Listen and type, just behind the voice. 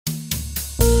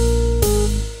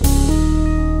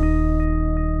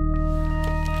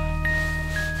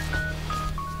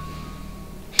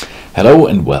Hello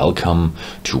and welcome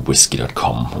to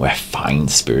whiskey.com, where fine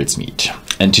spirits meet.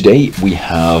 And today we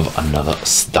have another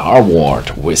Starward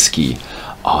whiskey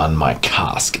on my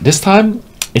cask. This time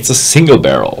it's a single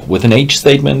barrel with an age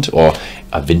statement or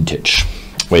a vintage,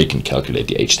 where you can calculate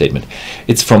the age statement.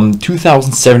 It's from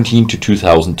 2017 to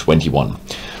 2021.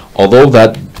 Although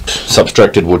that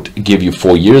subtracted would give you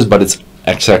 4 years, but it's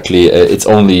exactly it's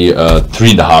only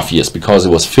 3.5 years, because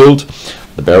it was filled.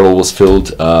 The barrel was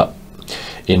filled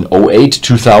in 08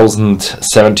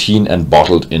 2017 and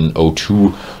bottled in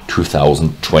 02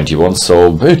 2021,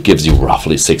 so it gives you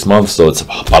roughly 6 months, so it's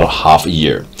about a half a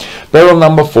year. Barrel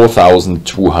number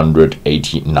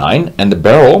 4289, and the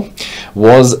barrel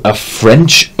was a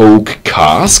French oak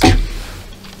cask,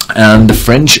 and the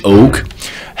French oak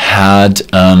had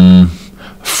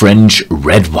French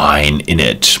red wine in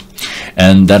it,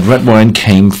 and that red wine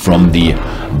came from the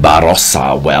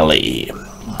Barossa Valley.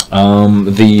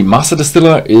 The master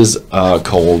distiller is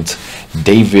called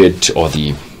David, or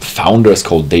the founder is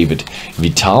called David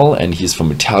Vital, and he's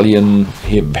from Italian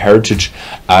heritage,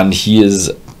 and he is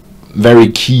very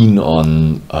keen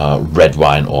on red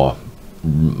wine or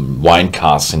wine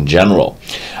casks in general,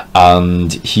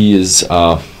 and he is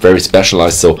very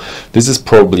specialized. So this is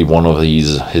probably one of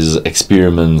his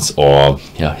experiments, or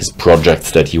his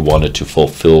projects that he wanted to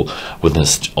fulfill with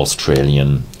this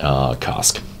Australian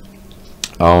cask.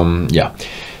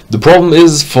 The problem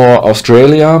is for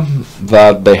Australia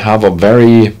that they have a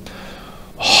very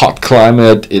hot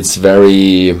climate. It's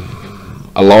a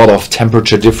lot of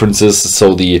temperature differences,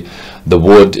 so the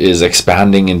wood is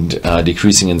expanding and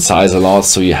decreasing in size a lot,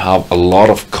 so you have a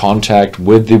lot of contact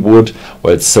with the wood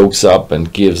where it soaks up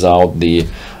and gives out the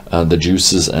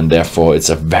juices, and therefore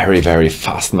it's a very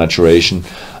fast maturation.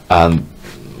 And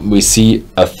we see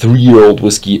a 3-year-old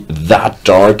whiskey that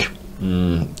dark.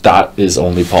 That is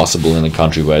only possible in a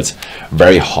country where it's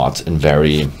very hot and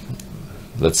very,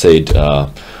 let's say, it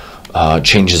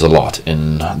changes a lot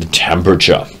in the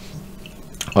temperature.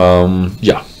 On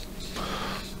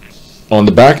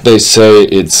the back they say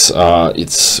its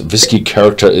whiskey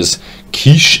character is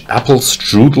quiche, apple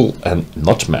strudel, and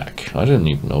nutmeg. I didn't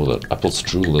even know that apple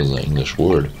strudel is an English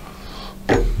word.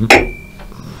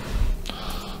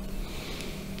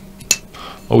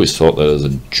 Always thought that as a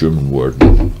German word,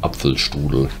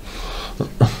 Apfelstrudel.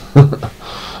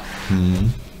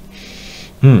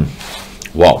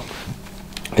 Wow,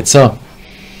 it's a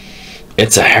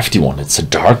hefty one. It's a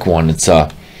dark one. It's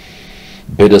a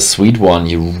bittersweet one.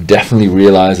 You definitely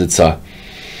realize it's a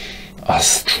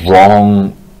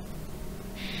strong,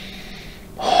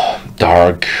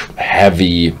 dark,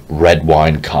 heavy red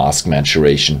wine cask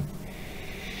maturation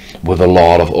with a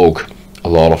lot of oak. A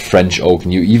lot of French oak,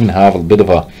 and you even have a bit of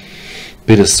a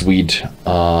bittersweet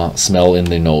smell in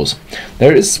the nose.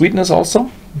 There is sweetness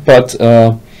also, but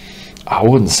I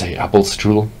wouldn't say apple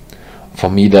strudel. For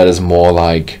me, that is more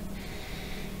like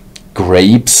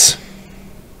grapes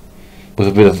with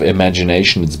a bit of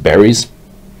imagination. It's berries.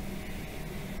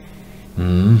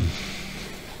 I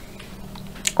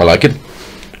like it.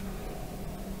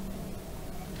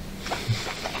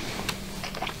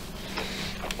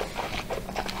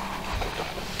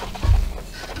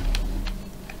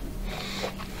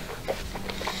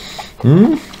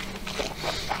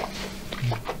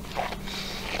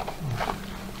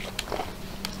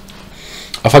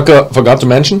 I forgot to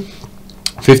mention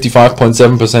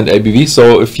 55.7% ABV,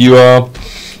 so if you are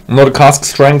not a cask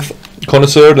strength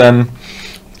connoisseur, then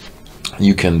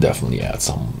you can definitely add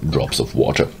some drops of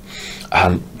water.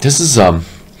 And this is a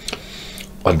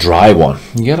dry one.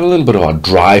 You get a little bit of a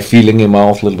dry feeling in your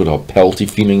mouth, a little bit of a pelty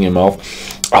feeling in your mouth,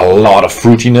 a lot of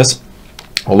fruitiness,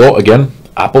 although again,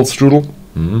 apple strudel.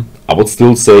 I would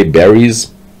still say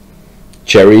berries,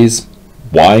 cherries,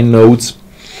 wine notes,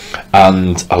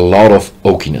 and a lot of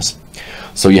oakiness.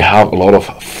 So you have a lot of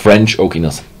French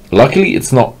oakiness. Luckily,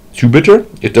 it's not too bitter.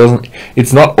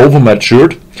 It's not over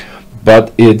matured,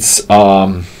 but it's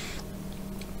not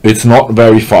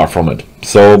very far from it.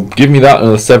 So give me that in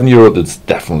a 7-year-old. It's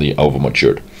definitely over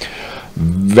matured.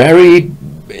 Very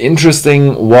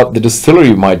interesting what the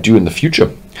distillery might do in the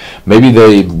future. Maybe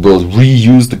they will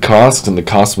reuse the casks, and the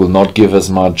casks will not give as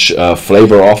much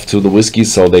flavor off to the whiskey,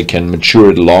 so they can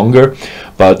mature it longer.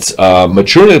 But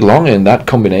maturing it longer in that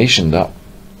combination, that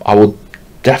I would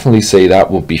definitely say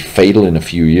that would be fatal in a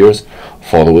few years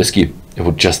for the whiskey. It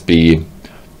would just be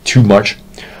too much.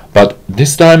 But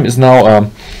this time is now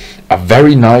a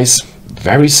very nice,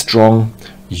 very strong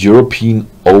European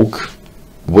oak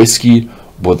whiskey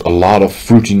with a lot of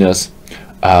fruitiness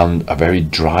and a very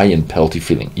dry and pelty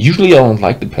feeling. Usually I don't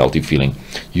like the pelty feeling.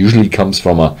 Usually it comes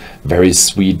from a very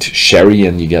sweet sherry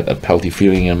and you get a pelty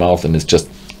feeling in your mouth, and it's just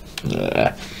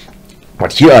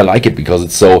But here I like it because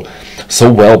it's so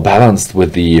well balanced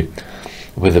with the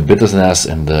bitterness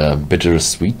and the bitter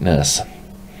sweetness.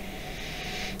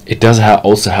 It does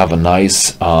also have a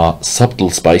nice subtle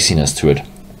spiciness to it.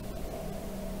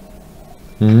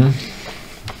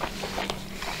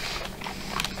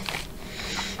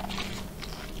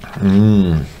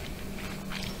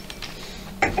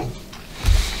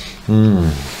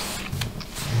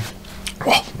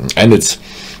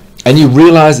 And you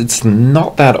realize it's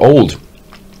not that old.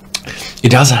 It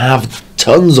does have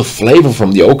tons of flavor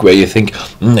from the oak where you think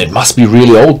it must be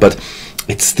really old, but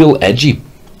it's still edgy.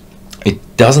 It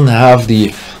doesn't have the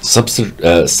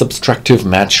subtractive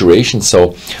maturation,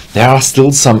 so there are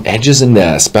still some edges in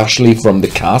there, especially from the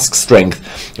cask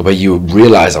strength, where you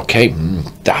realize, okay,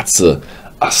 that's a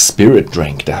spirit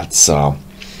drink. That's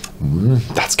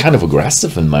kind of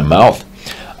aggressive in my mouth,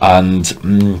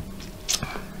 and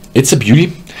it's a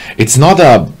beauty. It's not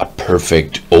a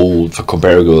perfect old,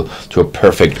 comparable to a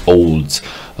perfect old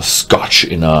Scotch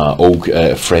in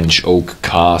a French oak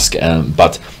cask,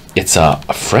 but it's a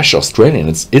fresh Australian.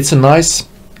 It's a nice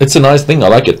thing. I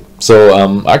like it, so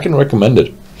I can recommend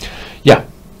it. Yeah,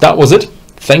 that was it.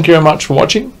 Thank you very much for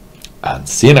watching, and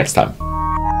see you next time.